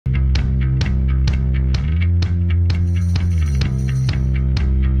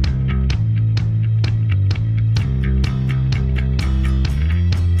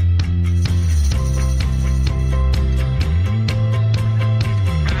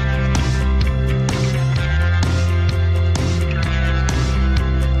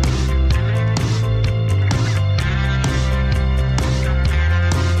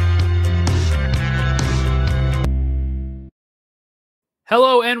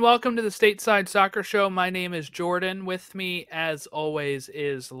Hello and welcome to the Stateside Soccer Show. My name is Jordan. With me, as always,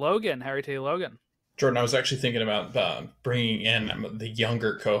 is Logan. How are you today, Logan? Jordan, I was actually thinking about bringing in the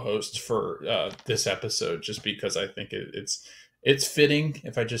younger co-host for this episode, just because I think it's fitting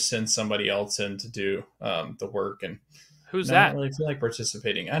if I just send somebody else in to do the work, and Who's I don't that? really feel like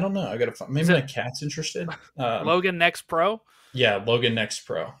participating. I don't know. I gotta find, Is maybe it my cat's interested. Logan Next Pro? Yeah, Logan Next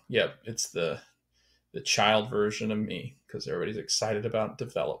Pro. Yep, it's the child version of me because everybody's excited about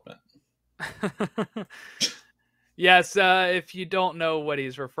development. Yes, if you don't know what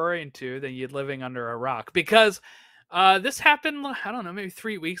he's referring to, then you're living under a rock. Because this happened, I don't know, maybe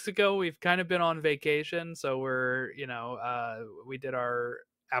 3 weeks ago. We've kind of been on vacation. So we did our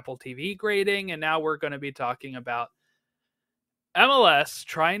Apple TV grading, and now we're going to be talking about MLS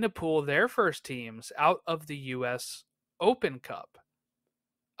trying to pull their first teams out of the U.S. Open Cup.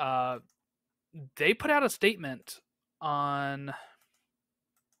 Uh, they put out a statement on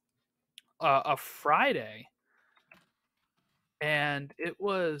a Friday, and it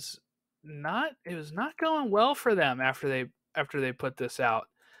was not going well for them after they put this out.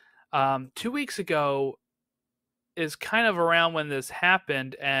 2 weeks ago is kind of around when this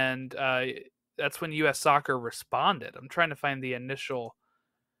happened, and that's when U.S. Soccer responded. I'm trying to find the initial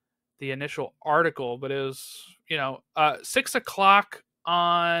article, but it was 6 o'clock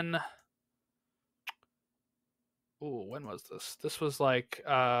on. Ooh, when was this? This was like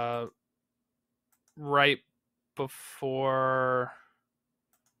right before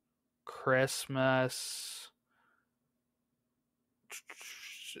Christmas.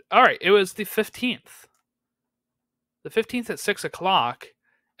 All right, it was the 15th. The 15th at 6 o'clock,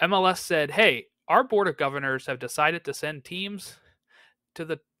 MLS said, hey, our board of governors have decided to send teams to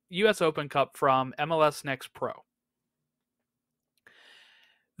the U.S. Open Cup from MLS Next Pro.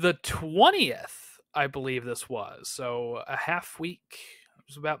 The 20th, I believe this was. So a half week. It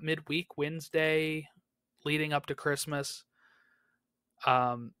was about midweek, Wednesday, leading up to Christmas.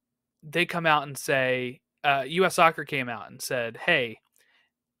 They come out and say, U.S. Soccer came out and said, hey,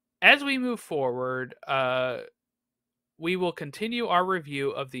 as we move forward, we will continue our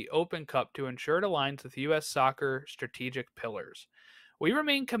review of the Open Cup to ensure it aligns with U.S. Soccer strategic pillars. We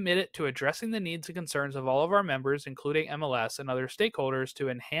remain committed to addressing the needs and concerns of all of our members, including MLS and other stakeholders, to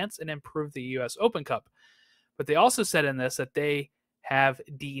enhance and improve the U.S. Open Cup. But they also said in this that they have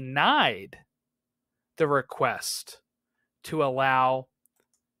denied the request to allow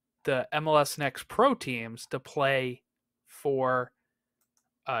the MLS Next Pro teams to play for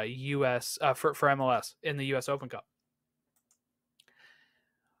U.S. For MLS in the U.S. Open Cup.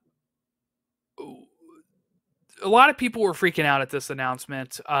 A lot of people were freaking out at this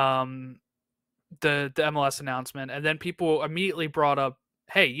announcement, the MLS announcement, and then people immediately brought up,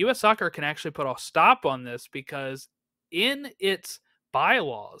 "Hey, U.S. Soccer can actually put a stop on this because in its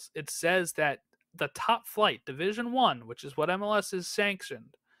bylaws it says that the top flight Division One, which is what MLS is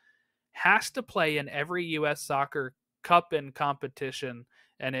sanctioned, has to play in every U.S. Soccer Cup and competition,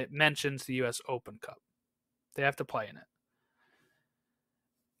 and it mentions the U.S. Open Cup. They have to play in it."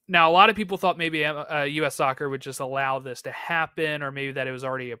 Now, a lot of people thought maybe U.S. Soccer would just allow this to happen, or maybe that it was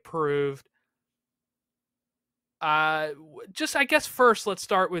already approved. Just, I guess, first, let's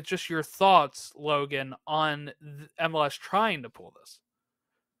start with just your thoughts, Logan, on MLS trying to pull this.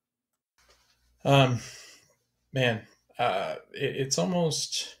 Um, Man, it's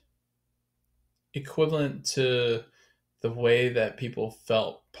almost equivalent to the way that people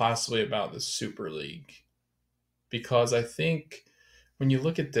felt possibly about the Super League, because I think when you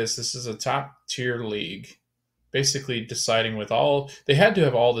look at this is a top tier league, basically deciding with all, they had to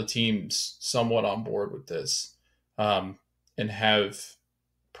have all the teams somewhat on board with this, and have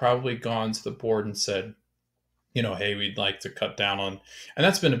probably gone to the board and said, hey, we'd like to cut down on, and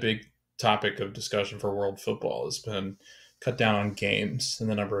that's been a big topic of discussion for world football, has been cut down on games and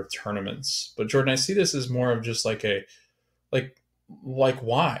the number of tournaments. But Jordan, I see this as more of just like a, like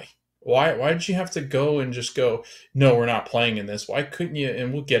why? Why did you have to go and just go, no, we're not playing in this? Why couldn't you,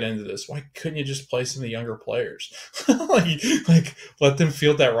 and we'll get into this, why couldn't you just play some of the younger players? like let them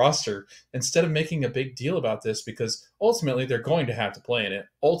field that roster instead of making a big deal about this, because ultimately they're going to have to play in it.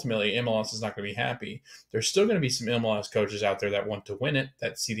 Ultimately, MLS is not going to be happy. There's still going to be some MLS coaches out there that want to win it,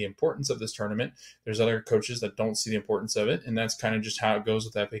 that see the importance of this tournament. There's other coaches that don't see the importance of it, and that's kind of just how it goes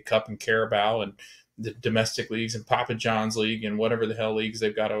with FA Cup and Carabao and the domestic leagues and Papa John's league and whatever the hell leagues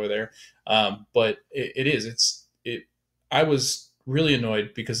they've got over there. But I was really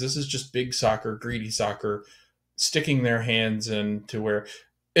annoyed because this is just big soccer, greedy soccer, sticking their hands into where,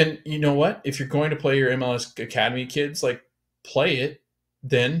 and you know what? If you're going to play your MLS Academy kids, like, play it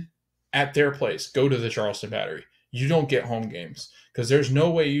then at their place. Go to the Charleston Battery. you don't get home games because there's no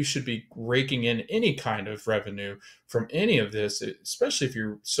way you should be raking in any kind of revenue from any of this, especially if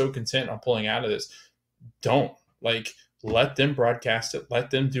you're so content on pulling out of this. Don't, like, let them broadcast it,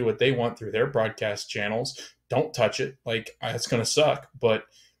 let them do what they want through their broadcast channels. Don't touch it. Like, it's going to suck, but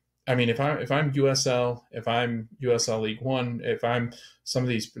I mean, if I'm USL, if I'm USL League One, if I'm some of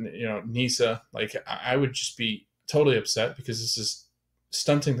these, NISA, like, I would just be totally upset because this is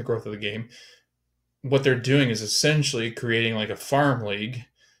stunting the growth of the game. What they're doing is essentially creating like a farm league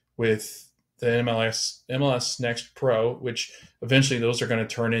with the MLS Next Pro, which eventually those are going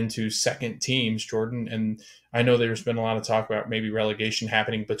to turn into second teams, Jordan. And I know there's been a lot of talk about maybe relegation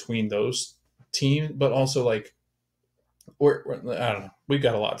happening between those teams, but also like I don't know. We've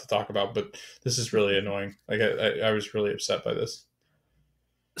got a lot to talk about, but this is really annoying. Like I was really upset by this.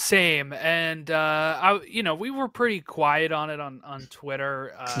 Same, and we were pretty quiet on it on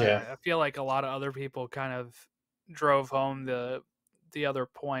Twitter. Yeah. I feel like a lot of other people kind of drove home the other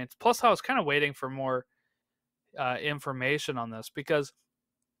points. Plus, I was kind of waiting for more information on this because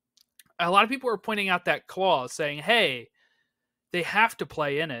a lot of people were pointing out that clause saying, "Hey, they have to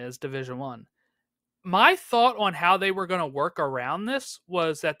play in it as Division One." My thought on how they were going to work around this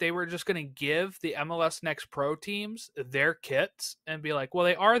was that they were just going to give the MLS Next Pro teams their kits and be like, well,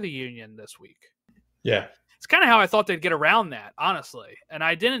 they are the union this week. Yeah. It's kind of how I thought they'd get around that, honestly. And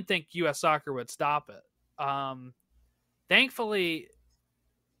I didn't think U.S. Soccer would stop it. Thankfully,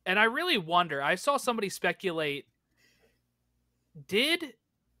 and I really wonder, I saw somebody speculate, did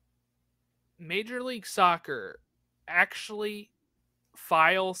Major League Soccer actually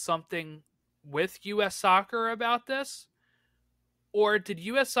file something with U.S. Soccer about this? Or did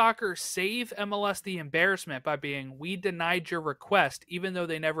U.S. Soccer save MLS the embarrassment by being, we denied your request, even though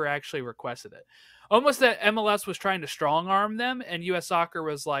they never actually requested it? Almost that MLS was trying to strong arm them, and U.S. Soccer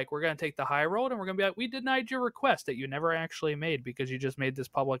was like, we're going to take the high road, and we're going to be like, we denied your request that you never actually made because you just made this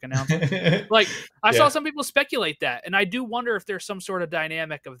public announcement. Like, I saw some people speculate that, and I do wonder if there's some sort of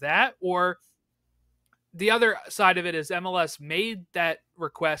dynamic of that, or the other side of it is MLS made that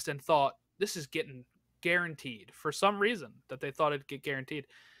request and thought, this is getting guaranteed for some reason that they thought it'd get guaranteed.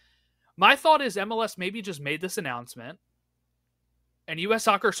 My thought is MLS maybe just made this announcement and US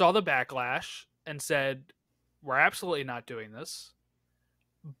Soccer saw the backlash and said, we're absolutely not doing this,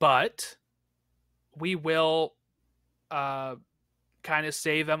 but we will kind of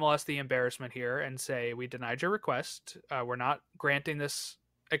save MLS the embarrassment here and say, we denied your request. We're not granting this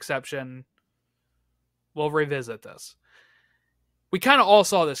exception. We'll revisit this. We kind of all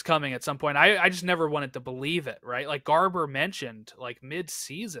saw this coming at some point. I just never wanted to believe it, right? Like Garber mentioned, like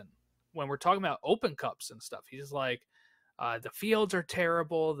mid-season, when we're talking about Open Cups and stuff, he's like, the fields are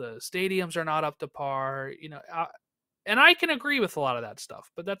terrible, the stadiums are not up to par, and I can agree with a lot of that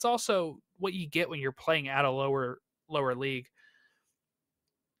stuff, but that's also what you get when you're playing at a lower league.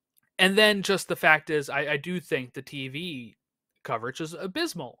 And then just the fact is, I do think the TV coverage is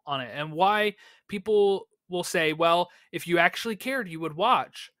abysmal on it, and why people will say, well, if you actually cared, you would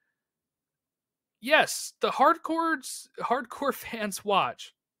watch. Yes, the hardcore fans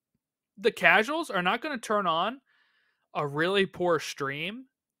watch. The casuals are not going to turn on a really poor stream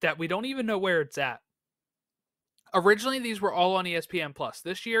that we don't even know where it's at. Originally, these were all on ESPN Plus.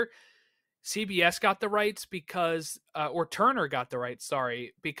 This year, CBS got the rights because, or Turner got the rights,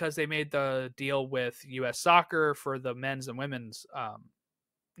 sorry, because they made the deal with U.S. Soccer for the men's and women's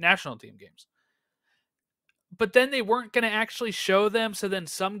national team games. But then they weren't going to actually show them, so then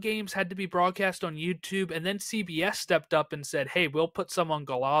some games had to be broadcast on YouTube, and then CBS stepped up and said, hey, we'll put some on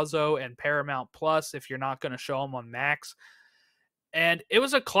Golazo and Paramount Plus if you're not going to show them on Max. And it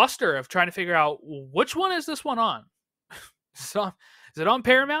was a cluster of trying to figure out, which one is this one on? So, is it on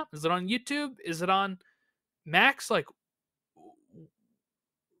Paramount? Is it on YouTube? Is it on Max? Like,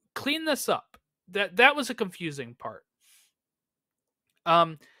 clean this up. That was a confusing part.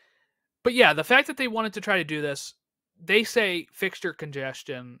 But yeah, the fact that they wanted to try to do this, they say fixture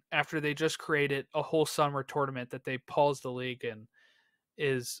congestion after they just created a whole summer tournament that they paused the league in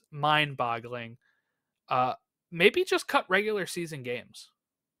is mind-boggling. Maybe just cut regular season games.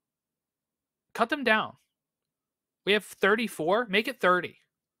 Cut them down. We have 34, make it 30.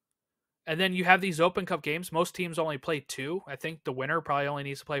 And then you have these Open Cup games. Most teams only play 2. I think the winner probably only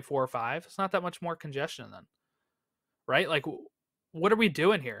needs to play 4 or 5. It's not that much more congestion then. Right? Like, what are we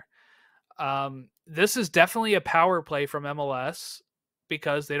doing here? This is definitely a power play from MLS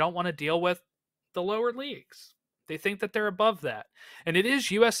because they don't want to deal with the lower leagues. They think that they're above that. And it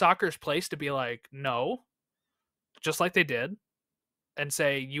is U.S. Soccer's place to be like, no, just like they did, and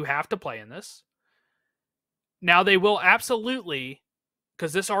say, you have to play in this. Now they will absolutely,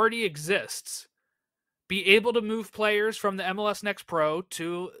 because this already exists, be able to move players from the MLS Next Pro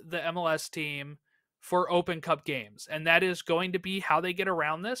to the MLS team for Open Cup games. And that is going to be how they get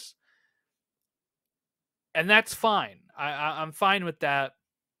around this. And that's fine. I'm fine with that.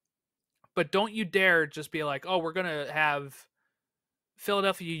 But don't you dare just be like, oh, we're going to have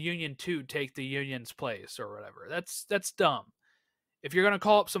Philadelphia Union 2 take the Union's place or whatever. That's dumb. If you're going to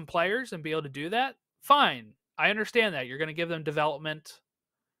call up some players and be able to do that, fine. I understand that. You're going to give them development.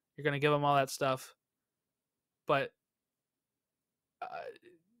 You're going to give them all that stuff. But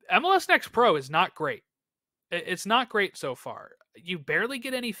MLS Next Pro is not great. It's not great so far. You barely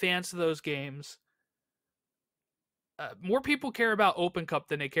get any fans to those games. More people care about Open Cup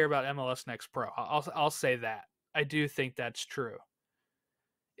than they care about MLS Next Pro. I'll say that. I do think that's true.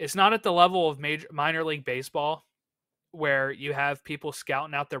 It's not at the level of minor league baseball where you have people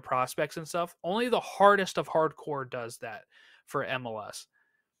scouting out their prospects and stuff. Only the hardest of hardcore does that for MLS.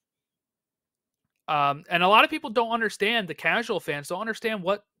 And a lot of people don't understand, the casual fans don't understand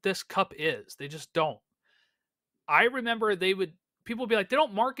what this cup is. They just don't. I remember people would be like, they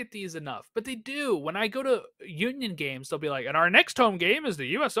don't market these enough, but they do. When I go to Union games, they'll be like, and our next home game is the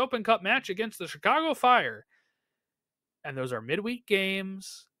U.S. Open Cup match against the Chicago Fire. And those are midweek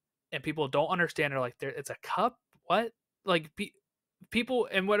games, and people don't understand. They're like, it's a cup? What? Like, people,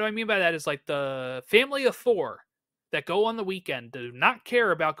 and what do I mean by that is like the family of four that go on the weekend do not care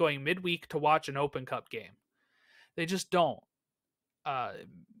about going midweek to watch an Open Cup game. They just don't.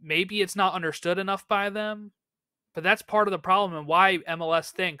 Maybe it's not understood enough by them, but that's part of the problem and why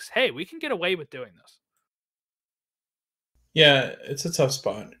MLS thinks, hey, we can get away with doing this. Yeah, it's a tough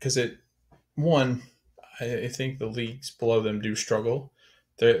spot because I think the leagues below them do struggle.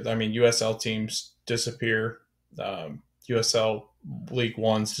 USL teams disappear. USL League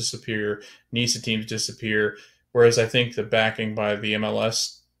Ones disappear. NISA teams disappear. Whereas I think the backing by the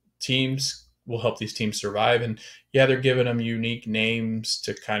MLS teams will help these teams survive. And yeah, they're giving them unique names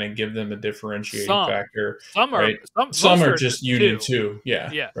to kind of give them a differentiating factor. Some right? are some are just Union too. too.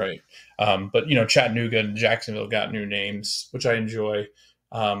 Yeah. Right. But Chattanooga and Jacksonville got new names, which I enjoy.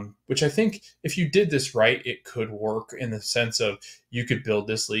 Which I think if you did this right, it could work in the sense of you could build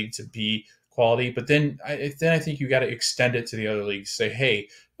this league to be quality. But then I think you got to extend it to the other leagues. Say, hey,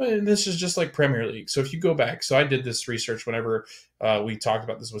 this is just like Premier League. So if you go back, so I did this research whenever we talked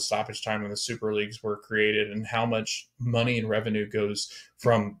about this with Stoppage Time when the Super Leagues were created and how much money and revenue goes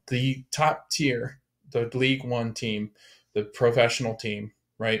from the top tier, the League One team, the professional team,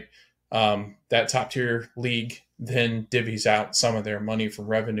 right? That top tier league then divvies out some of their money from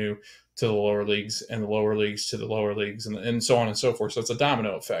revenue to the lower leagues and the lower leagues to the lower leagues and so on and so forth. So it's a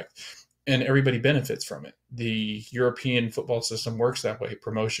domino effect and everybody benefits from it. The European football system works that way,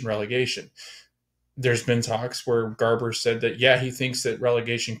 promotion, relegation. There's been talks where Garber said that, yeah, he thinks that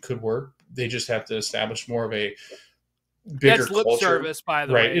relegation could work. They just have to establish more of a bigger That's lip culture. service, by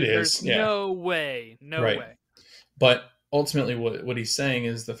the way. It There's is. Yeah. no way. No way. But ultimately what he's saying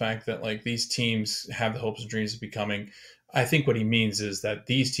is the fact that like these teams have the hopes and dreams of becoming, I think what he means is that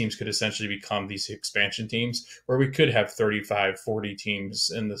these teams could essentially become these expansion teams where we could have 35, 40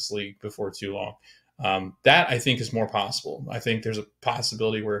 teams in this league before too long. That I think is more possible. I think there's a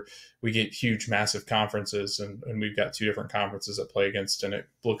possibility where we get huge, massive conferences and we've got two different conferences that play against and it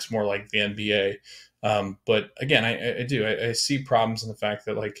looks more like the NBA. But again, I see problems in the fact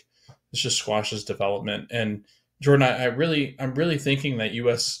that like this just squashes development. And Jordan, I'm really thinking that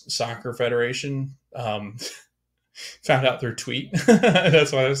U.S. Soccer Federation found out their tweet.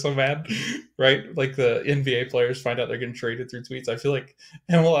 That's why I was so mad, right? Like the NBA players find out they're getting traded through tweets. I feel like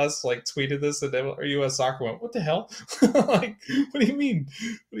MLS like tweeted this and U.S. Soccer went, "What the hell? Like, what do you mean?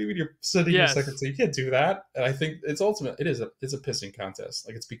 What do you mean you're sending your second? So you can't do that." And I think it's a pissing contest.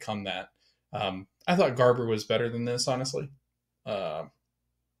 Like it's become that. I thought Garber was better than this, honestly.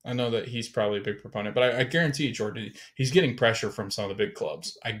 I know that he's probably a big proponent, but I guarantee you, Jordan, he's getting pressure from some of the big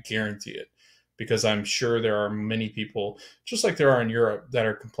clubs. I guarantee it. Because I'm sure there are many people, just like there are in Europe, that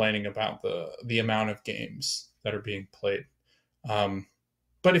are complaining about the amount of games that are being played.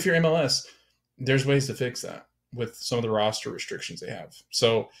 But if you're MLS, there's ways to fix that with some of the roster restrictions they have.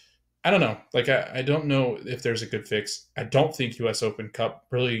 So I don't know. Like I don't know if there's a good fix. I don't think US Open Cup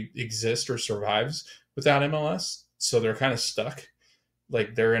really exists or survives without MLS. So they're kind of stuck.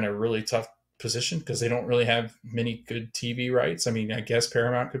 Like they're in a really tough position because they don't really have many good TV rights. I mean, I guess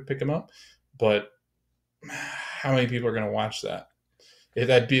Paramount could pick them up. But how many people are going to watch that?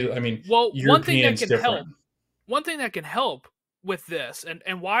 That'd be, I mean, well, one thing that can help with this,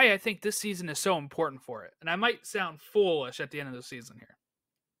 and why I think this season is so important for it, and I might sound foolish at the end of the season here,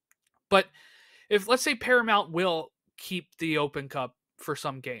 but if let's say Paramount will keep the Open Cup for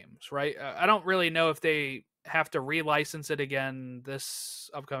some games, right? I don't really know if they have to relicense it again this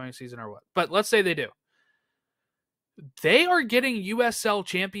upcoming season or what, but let's say they do. They are getting USL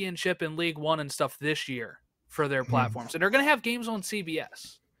Championship and League One and stuff this year for their platforms, and they're going to have games on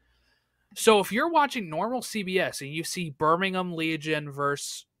CBS. So if you're watching normal CBS and you see Birmingham Legion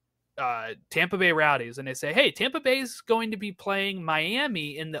versus Tampa Bay Rowdies, and they say, hey, Tampa Bay's going to be playing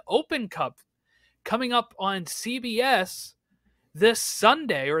Miami in the Open Cup coming up on CBS this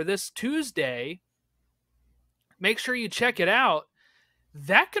Sunday or this Tuesday, make sure you check it out.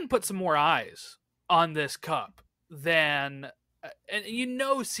 That can put some more eyes on this cup than, and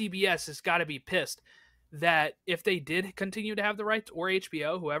CBS has got to be pissed that if they did continue to have the rights, or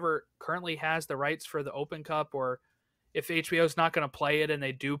HBO, whoever currently has the rights for the Open Cup, or if HBO is not going to play it and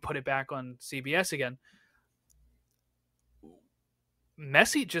they do put it back on CBS again,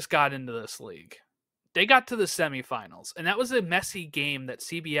 Messi just got into this league. They got to the semifinals, and that was a Messi game that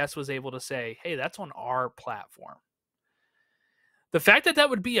CBS was able to say, hey, that's on our platform. The fact that that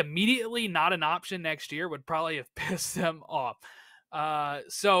would be immediately not an option next year would probably have pissed them off.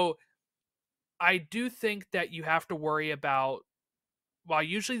 So I do think that you have to worry about, while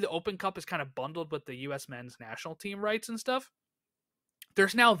usually the Open Cup is kind of bundled with the U.S. men's national team rights and stuff,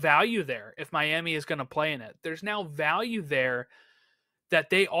 there's now value there if Miami is going to play in it. There's now value there that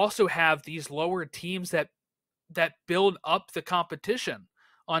they also have these lower teams that build up the competition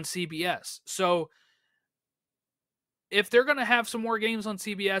on CBS. So if they're going to have some more games on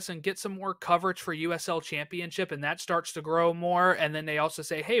CBS and get some more coverage for USL Championship, and that starts to grow more, and then they also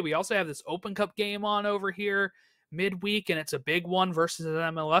say, hey, we also have this Open Cup game on over here midweek, and it's a big one versus an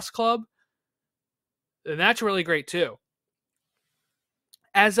MLS club, then that's really great too.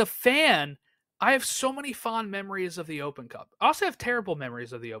 As a fan, I have so many fond memories of the Open Cup. I also have terrible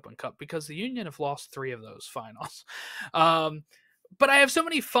memories of the Open Cup because the Union have lost 3 of those finals. But I have so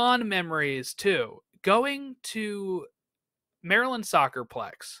many fond memories too. Going to Maryland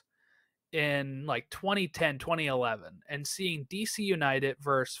Soccerplex in like 2010, 2011, and seeing DC United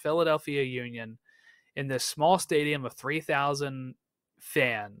versus Philadelphia Union in this small stadium of 3,000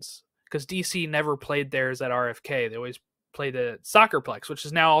 fans, because DC never played theirs at RFK. They always played at Soccerplex, which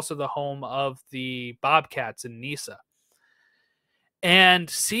is now also the home of the Bobcats in Nisa. And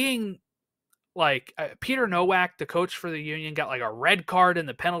seeing like Peter Nowak, the coach for the Union, got like a red card in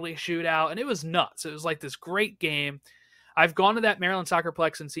the penalty shootout, and it was nuts. It was like this great game. I've gone to that Maryland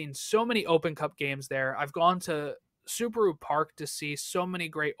Soccerplex and seen so many Open Cup games there. I've gone to Subaru Park to see so many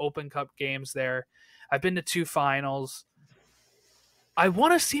great Open Cup games there. I've been to 2 finals. I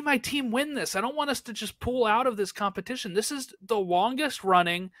want to see my team win this. I don't want us to just pull out of this competition. This is the longest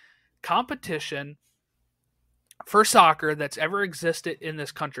running competition for soccer that's ever existed in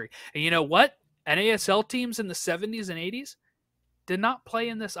this country. And you know what? NASL teams in the 70s and 80s did not play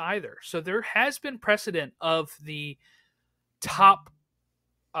in this either. So there has been precedent of the top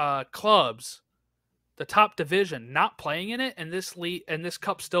clubs, the top division, not playing in it, and this league and this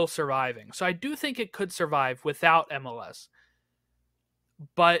cup still surviving. So I do think it could survive without MLS.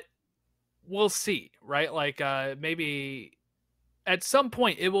 But we'll see, right? Like maybe at some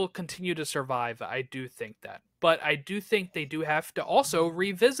point it will continue to survive. I do think that. But I do think they do have to also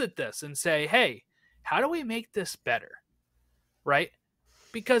revisit this and say, hey, how do we make this better? Right?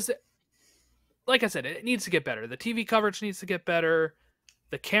 Because, like I said, it needs to get better. The TV coverage needs to get better.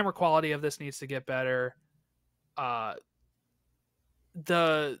 The camera quality of this needs to get better.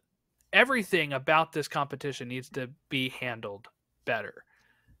 The everything about this competition needs to be handled better.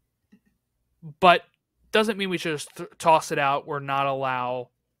 But doesn't mean we should just toss it out or not allow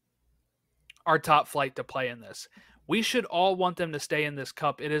our top flight to play in this. We should all want them to stay in this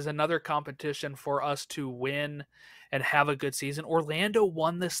cup. It is another competition for us to win and have a good season. Orlando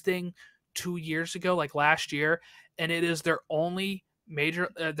won this thing 2 years ago, like last year, and it is their only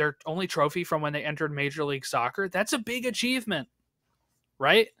trophy from when they entered Major League Soccer. That's a big achievement,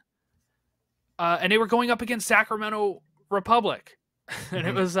 right? And they were going up against Sacramento Republic, and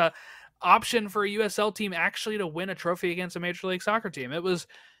it was a option for a USL team actually to win a trophy against a Major League Soccer team.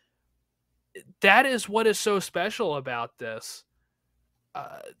 That is what is so special about this.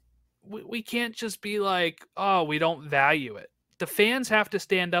 We can't just be like, oh, we don't value it. The fans have to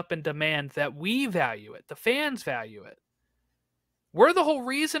stand up and demand that we value it. The fans value it. We're the whole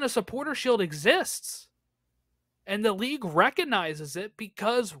reason a supporter shield exists. And the league recognizes it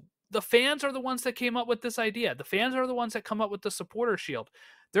because the fans are the ones that came up with this idea. The fans are the ones that come up with the supporter shield.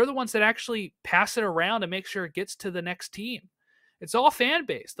 They're the ones that actually pass it around and make sure it gets to the next team. It's all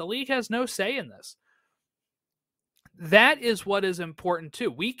fan-based. The league has no say in this. That is what is important too.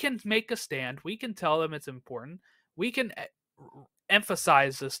 We can make a stand. We can tell them it's important. We can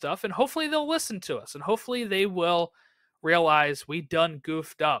emphasize this stuff, and hopefully they'll listen to us, and hopefully they will realize we done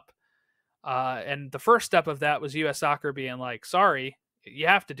goofed up. And the first step of that was U.S. Soccer being like, sorry, you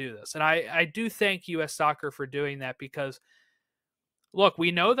have to do this. And I do thank U.S. Soccer for doing that, because, look,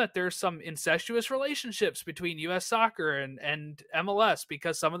 we know that there's some incestuous relationships between U.S. Soccer and MLS,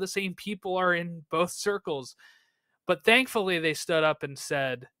 because some of the same people are in both circles. But thankfully, they stood up and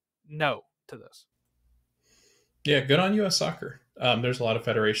said no to this. Yeah, good on U.S. Soccer. There's a lot of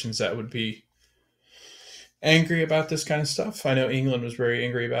federations that would be angry about this kind of stuff. I know England was very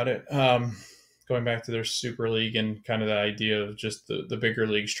angry about it. Going back to their Super League and kind of the idea of just the bigger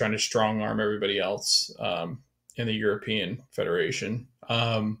leagues trying to strong arm everybody else in the European Federation.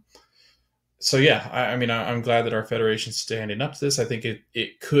 So yeah, I mean, I'm glad that our federation's standing up to this. I think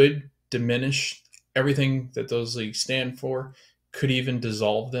it could diminish everything that those leagues stand for, could even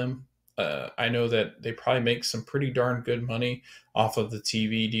dissolve them. I know that they probably make some pretty darn good money off of the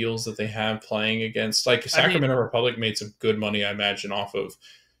TV deals that they have playing against. Like Sacramento Republic made some good money, I imagine, off of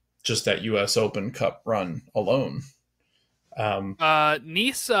just that U.S. Open Cup run alone.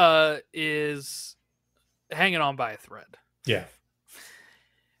 Nice is hanging on by a thread. Yeah.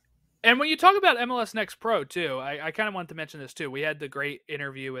 And when you talk about MLS Next Pro, too, I kind of wanted to mention this, too. We had the great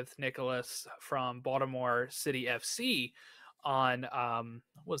interview with Nicholas from Baltimore City FC on,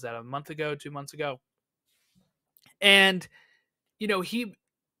 what was that, a month ago, 2 months ago? And, you know, he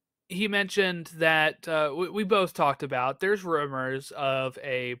mentioned that we both talked about there's rumors of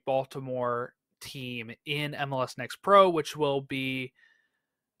a Baltimore team in MLS Next Pro, which will be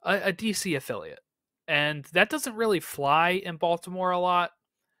a DC affiliate. And that doesn't really fly in Baltimore a lot.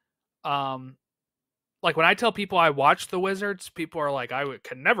 Like when I tell people I watch the Wizards, people are like,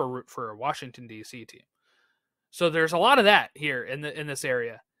 can never root for a Washington DC team. So there's a lot of that here in this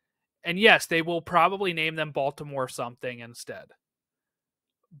area. And yes, they will probably name them Baltimore something instead.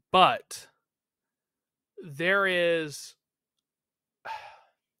 But there is,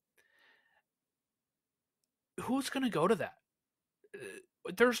 who's going to go to that?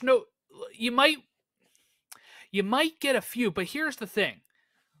 There's no, you might get a few, but here's the thing.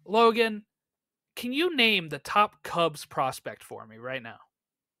 Logan, can you name the top Cubs prospect for me right now?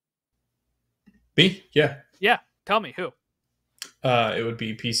 Me? Yeah. Yeah. Tell me who. It would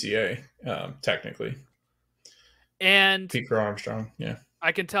be PCA, technically. And Peter Armstrong, yeah.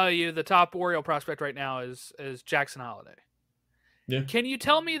 I can tell you the top Oriole prospect right now is Jackson Holiday. Yeah. Can you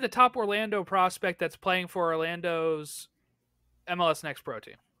tell me the top Orlando prospect that's playing for Orlando's MLS Next Pro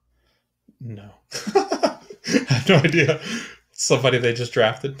team? No. I have no idea. Somebody they just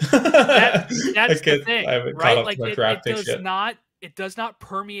drafted. That's the thing, I haven't right? caught up Like to my draft picks yet. It does not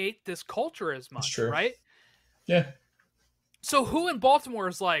permeate this culture as much, right? Yeah. So who in Baltimore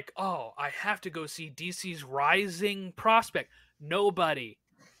is like, oh, I have to go see DC's rising prospect? Nobody.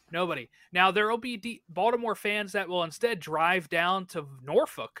 Now, there will be Baltimore fans that will instead drive down to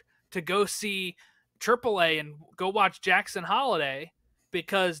Norfolk to go see AAA and go watch Jackson Holiday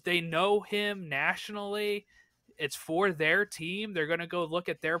because they know him nationally. It's for their team. They're going to go look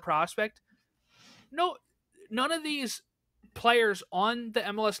at their prospect. No, none of these players on the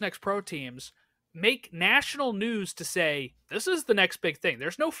MLS Next Pro teams make national news to say, this is the next big thing.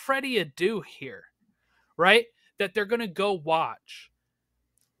 There's no Freddie Adu here, right? That they're going to go watch.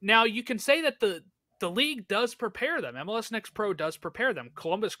 Now, you can say that the league does prepare them. MLS Next Pro does prepare them.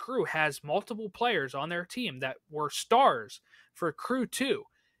 Columbus Crew has multiple players on their team that were stars for Crew 2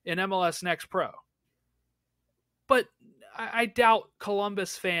 in MLS Next Pro. But I doubt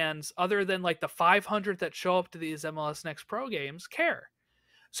Columbus fans, other than like the 500 that show up to these MLS Next Pro games, care.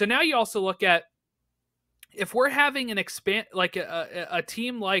 So now you also look at, if we're having an like a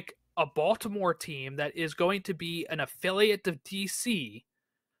team like a Baltimore team that is going to be an affiliate of DC,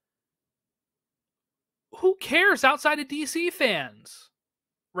 who cares outside of DC fans,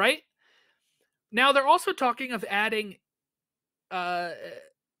 right? Now they're also talking of adding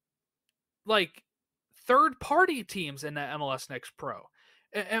like third-party teams in the MLS Next Pro,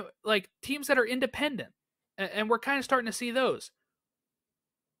 like teams that are independent, and we're kind of starting to see those.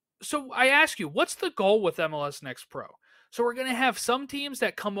 So I ask you, what's the goal with MLS Next Pro? So we're going to have some teams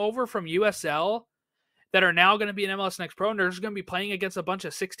that come over from USL that are now going to be in MLS Next Pro, and they're just going to be playing against a bunch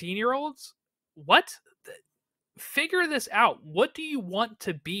of 16-year-olds? What? Figure this out. What do you want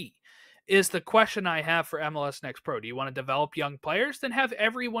to be? Is the question I have for MLS Next Pro. Do you want to develop young players? Then have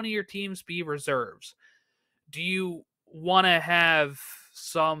every one of your teams be reserves. Do you want to have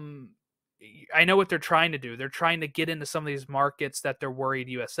some... I know what they're trying to do. They're trying to get into some of these markets that they're worried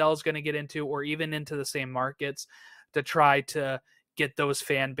USL is going to get into, or even into the same markets, to try to get those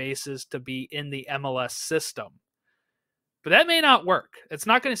fan bases to be in the MLS system. But that may not work. It's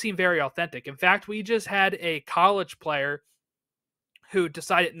not going to seem very authentic. In fact, we just had a college player who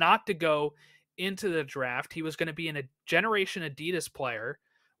decided not to go into the draft. He was going to be a Generation Adidas player,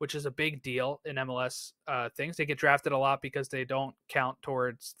 which is a big deal in MLS things. They get drafted a lot because they don't count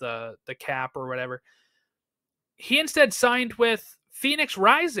towards the cap or whatever. He instead signed with Phoenix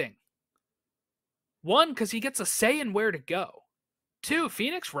Rising. One, because he gets a say in where to go. Two,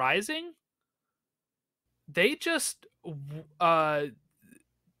 Phoenix Rising, they just did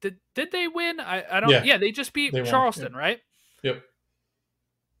they win? I don't. Yeah, Yeah, they just beat they won. Charleston, right? Yep.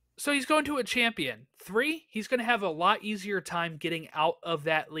 So he's going to a champion. Three, he's going to have a lot easier time getting out of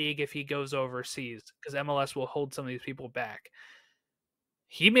that league if he goes overseas because MLS will hold some of these people back.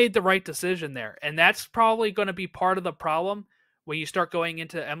 He made the right decision there. And that's probably going to be part of the problem when you start going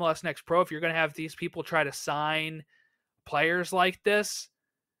into MLS Next Pro. If you're going to have these people try to sign players like this,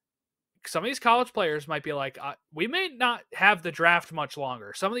 some of these college players might be like, we may not have the draft much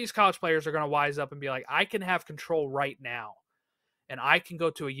longer. Some of these college players are going to wise up and be like, I can have control right now. And I can go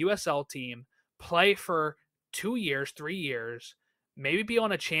to a USL team, play for 2 years, 3 years, maybe be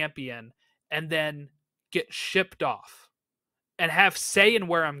on a champion, and then get shipped off and have say in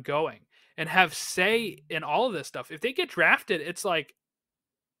where I'm going and have say in all of this stuff. If they get drafted, it's like,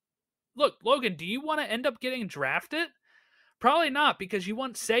 look, Logan, do you want to end up getting drafted? Probably not, because you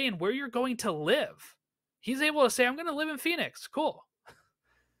want say in where you're going to live. He's able to say, I'm going to live in Phoenix. Cool.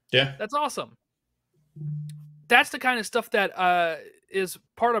 Yeah. That's awesome. That's the kind of stuff that is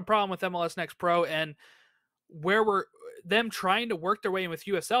part of the problem with MLS Next Pro and where we're them trying to work their way in with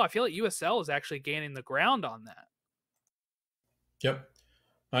USL. I feel like USL is actually gaining the ground on that. Yep.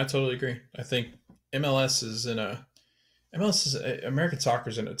 I totally agree. I think MLS is American soccer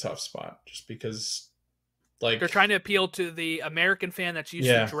is in a tough spot just because They're trying to appeal to the American fan that's used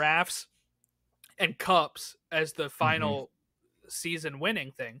to drafts and cups as the final season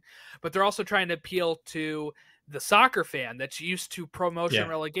winning thing, but they're also trying to appeal to the soccer fan that's used to promotion,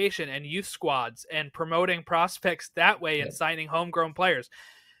 relegation, and youth squads and promoting prospects that way and signing homegrown players.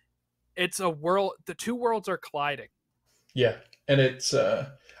 It's a world. The two worlds are colliding. Yeah, and it's I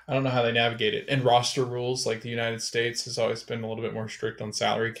don't know how they navigate it. And roster rules, like the United States, has always been a little bit more strict on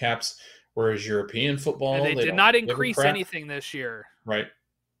salary caps, whereas European football, and they did not increase anything this year. Right.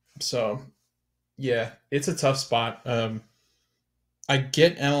 So, yeah, it's a tough spot. I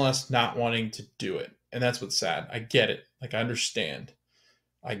get MLS not wanting to do it, and that's what's sad. I get it. Like, I understand.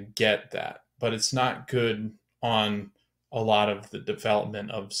 I get that. But it's not good on a lot of the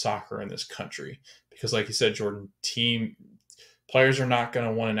development of soccer in this country. Because, like you said, Jordan, players are not going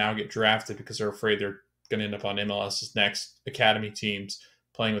to want to now get drafted because they're afraid they're going to end up on MLS's next academy teams,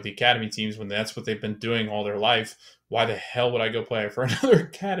 playing with the academy teams when that's what they've been doing all their life. Why the hell would I go play for another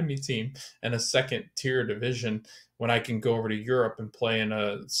academy team in a second tier division when I can go over to Europe and play in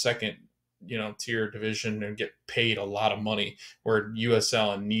a second, tier division and get paid a lot of money, where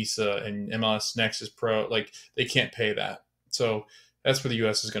USL and NISA and MLS Next is Pro, like, they can't pay that. So that's where the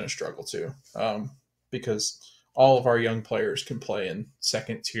US is going to struggle too, because all of our young players can play in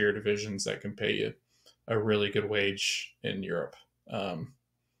second tier divisions that can pay you a really good wage in Europe. I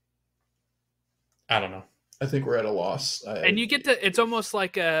don't know. I think we're at a loss. And you get to, it's almost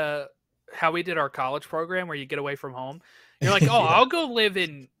like how we did our college program where you get away from home. You're like, oh, I'll go live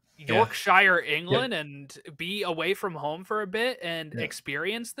in Yorkshire, England, and be away from home for a bit and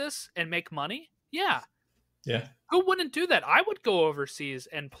experience this and make money. Yeah. Yeah. Who wouldn't do that? I would go overseas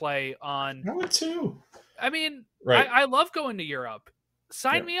and play on. I would too. I mean, I love going to Europe.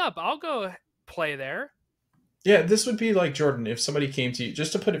 Sign me up. I'll go play there. Yeah, this would be like, Jordan, if somebody came to you,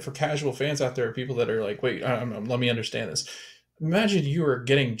 just to put it for casual fans out there, people that are like, wait, let me understand this. Imagine you were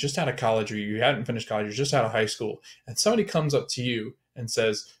getting just out of college, or you hadn't finished college, you're just out of high school, and somebody comes up to you and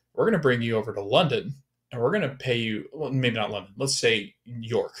says, we're going to bring you over to London, and we're going to pay you, well, maybe not London, let's say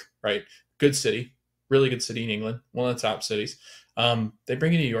York, right? Good city, really good city in England, one of the top cities. They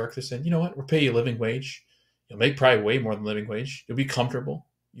bring you to New York, they said, you know what, we'll pay you living wage. You'll make probably way more than living wage. You'll be comfortable.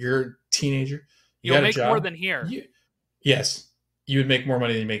 You're a teenager. You'll make more than here. Yes. You would make more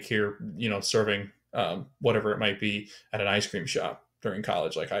money than you make here, serving whatever it might be at an ice cream shop during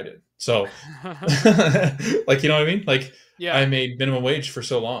college like I did. So, like, you know what I mean? Like, I made minimum wage for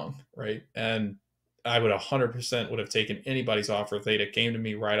so long, right? And I would 100% would have taken anybody's offer if they'd have came to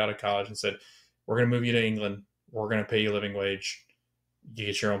me right out of college and said, we're going to move you to England. We're going to pay you living wage. You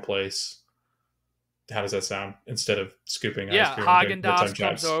get your own place. How does that sound? Instead of scooping ice cream. Haagen-Dazs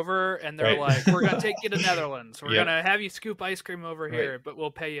comes over and they're like, we're going to take you to Netherlands. We're going to have you scoop ice cream over here, but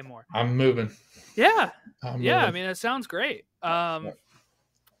we'll pay you more. I'm moving. Yeah. I mean, it sounds great.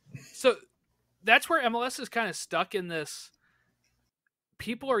 So that's where MLS is kind of stuck in this.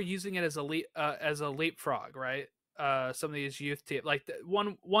 People are using it as a leapfrog, right? Some of these youth teams, like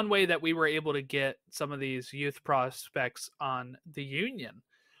one way that we were able to get some of these youth prospects on the Union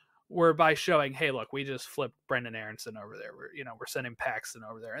were by showing, hey, look, we just flipped Brendan Aronson over there. We're sending Paxton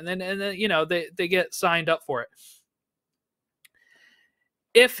over there, and then they get signed up for it.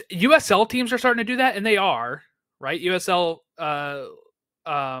 If USL teams are starting to do that, and they are, right? USL,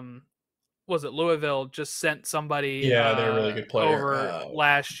 was it Louisville just sent somebody Yeah, they're a really good player. over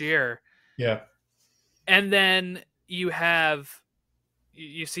last year, Yeah. and then you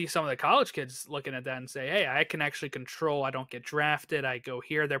see some of the college kids looking at that and say, hey, I can actually control. I don't get drafted. I go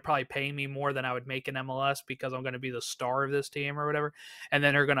here. They're probably paying me more than I would make in MLS because I'm going to be the star of this team or whatever. And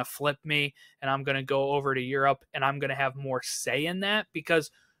then they're going to flip me and I'm going to go over to Europe and I'm going to have more say in that,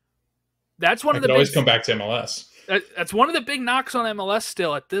 because that's one of the big, always come back to MLS. That's one of the big knocks on MLS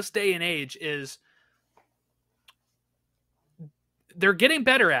still at this day and age is they're getting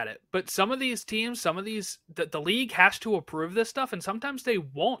better at it, but some of these teams, the league has to approve this stuff, and sometimes they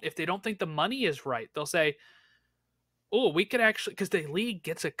won't if they don't think the money is right. They'll say, oh, we could actually, because the league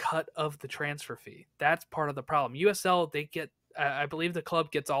gets a cut of the transfer fee. That's part of the problem. USL, they get, I believe the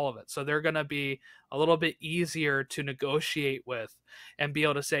club gets all of it. So they're going to be a little bit easier to negotiate with and be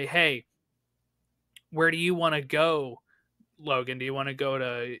able to say, hey, where do you want to go, Logan? Do you want to go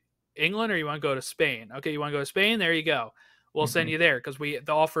to England or you want to go to Spain? Okay, you want to go to Spain? There you go. We'll send you there because the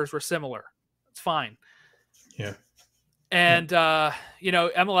offers were similar. It's fine. Yeah. And,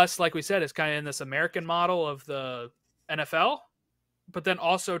 MLS, like we said, is kind of in this American model of the NFL, but then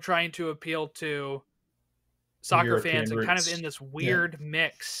also trying to appeal to soccer European fans and roots. kind of in this weird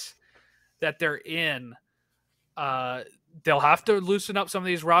mix that they're in. They'll have to loosen up some of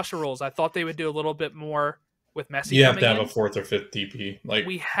these roster rules. I thought they would do a little bit more with Messi. You have to have a fourth or fifth DP. Like,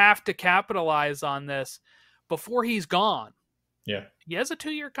 we have to capitalize on this before he's gone. Yeah. He has a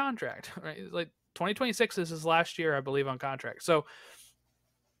 2-year contract, right? Like 2026 is his last year, I believe, on contract. So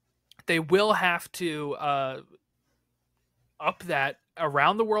they will have to up that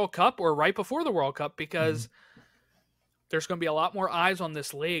around the World Cup or right before the World Cup, because there's going to be a lot more eyes on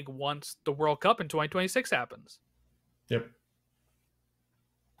this league once the World Cup in 2026 happens. Yep.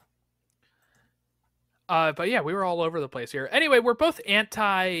 But yeah, we were all over the place here. Anyway, we're both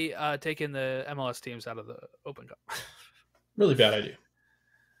anti taking the MLS teams out of the Open Cup. Really bad idea.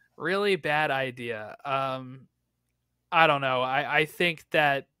 Really bad idea. I don't know. I think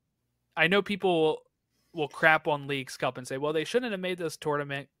that I know people will crap on Leagues Cup and say, well, they shouldn't have made this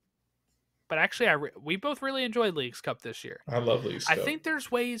tournament. But actually, we both really enjoyed Leagues Cup this year. I love Leagues Cup. I think there's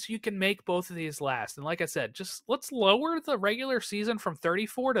ways you can make both of these last. And like I said, just let's lower the regular season from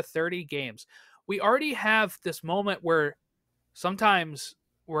 34 to 30 games. We already have this moment where sometimes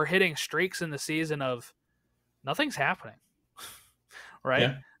we're hitting streaks in the season of nothing's happening.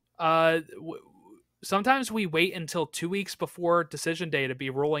 Right? Yeah. Sometimes we wait until 2 weeks before decision day to be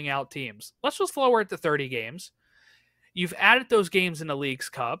rolling out teams. Let's just lower it to 30 games. You've added those games in the Leagues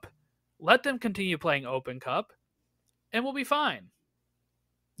Cup. Let them continue playing Open Cup, and we'll be fine.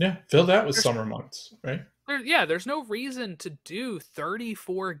 Yeah, fill that with summer months, right? There's no reason to do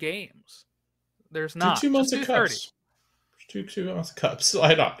 34 games. There's not. 2 months of cups. 2 months of cups.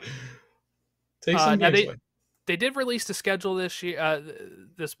 Why not? Take some games away. They did release the schedule this year,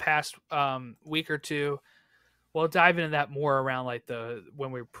 this past week or two. We'll dive into that more around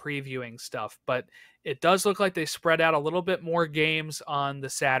when we're previewing stuff, but it does look like they spread out a little bit more games on the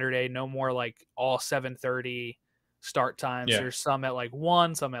Saturday. No more like all 7:30 start times. Yeah. There's some at like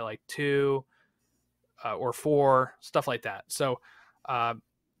 1, some at like 2 or 4, stuff like that. So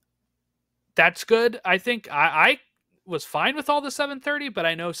that's good. I think I was fine with all the 7:30, but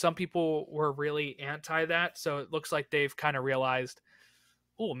I know some people were really anti that. So it looks like they've kind of realized,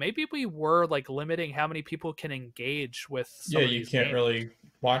 oh, maybe we were like limiting how many people can engage with some of these can't games. really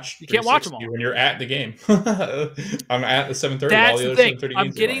watch. You can't watch them all when you're at the game. I'm at the 7:30. That's all the the other thing. 7:30 I'm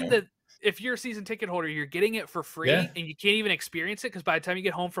games getting if you're a season ticket holder, you're getting it for free, Yeah. and you can't even experience it because by the time you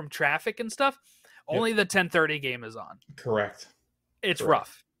get home from traffic and stuff, only the 10:30 game is on. Correct. It's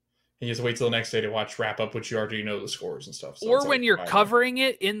rough. And you have to wait till the next day to watch wrap up, which you already know the scores and stuff. So or when you're covering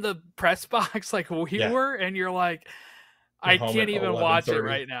it in the press box like we Yeah. were, and you're like, I home can't at even watch it 11:30.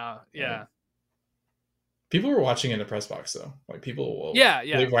 right now. Yeah. People were watching in the press box though. Like people will. Yeah.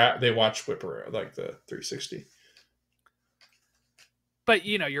 They watch Whipper like the 360. But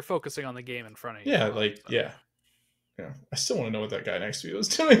you're focusing on the game in front of you. Yeah. I still want to know what that guy next to me was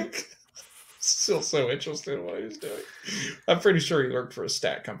doing. Still so interested in what he was doing. I'm pretty sure he worked for a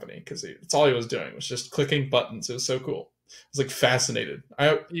stat company because it's all he was doing was just clicking buttons. It was so cool. was like fascinated.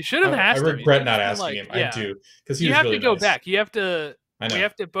 I You should have I asked him. You should regret have not just been asking like, him. I yeah. do because he You was have to really go nice. back. You have to. I We know.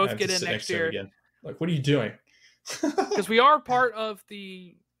 have to I both have to get in sit next next to him year again. Like, what are you doing? because we are part of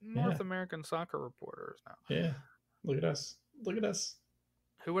the Yeah, North American Soccer Reporters now. yeah. Look at us. Look at us.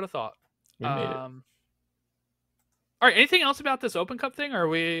 Who would have thought? We made it. All right. Anything else about this Open Cup thing? Or are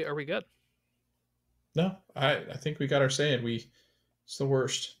we good? No, I think we got our saying. It's the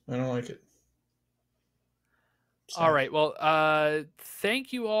worst. I don't like it. All So right. Well,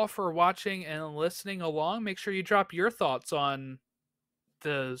 thank you all for watching and listening along. Make sure you drop your thoughts on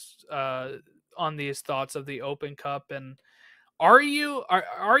these thoughts of the Open Cup, and are you a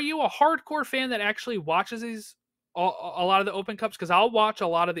hardcore fan that actually watches a lot of the Open Cups? Because I'll watch a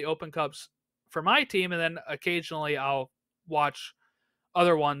lot of the Open Cups for my team, and then occasionally I'll watch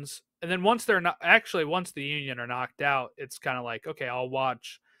other ones. And then once they're not actually once the Union are knocked out, it's kind of like, okay, I'll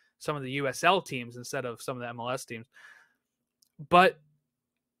watch some of the USL teams instead of some of the MLS teams. But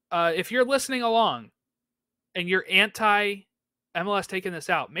if you're listening along and you're anti MLS taking this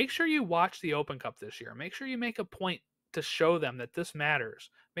out, make sure you watch the Open Cup this year. Make sure you make a point to show them that this matters.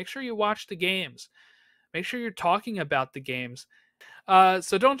 Make sure you watch the games. Make sure you're talking about the games.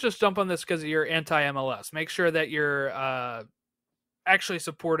 So don't just jump on this because you're anti MLS. Make sure that you're actually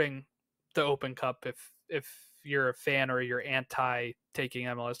supporting the Open Cup if you're a fan or you're anti taking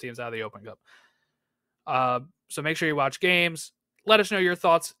MLS teams out of the Open Cup. So make sure you watch games. Let us know your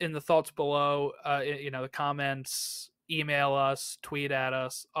thoughts in the thoughts below. The comments. Email us, tweet at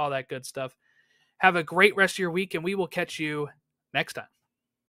us, all that good stuff. Have a great rest of your week, and we will catch you next time.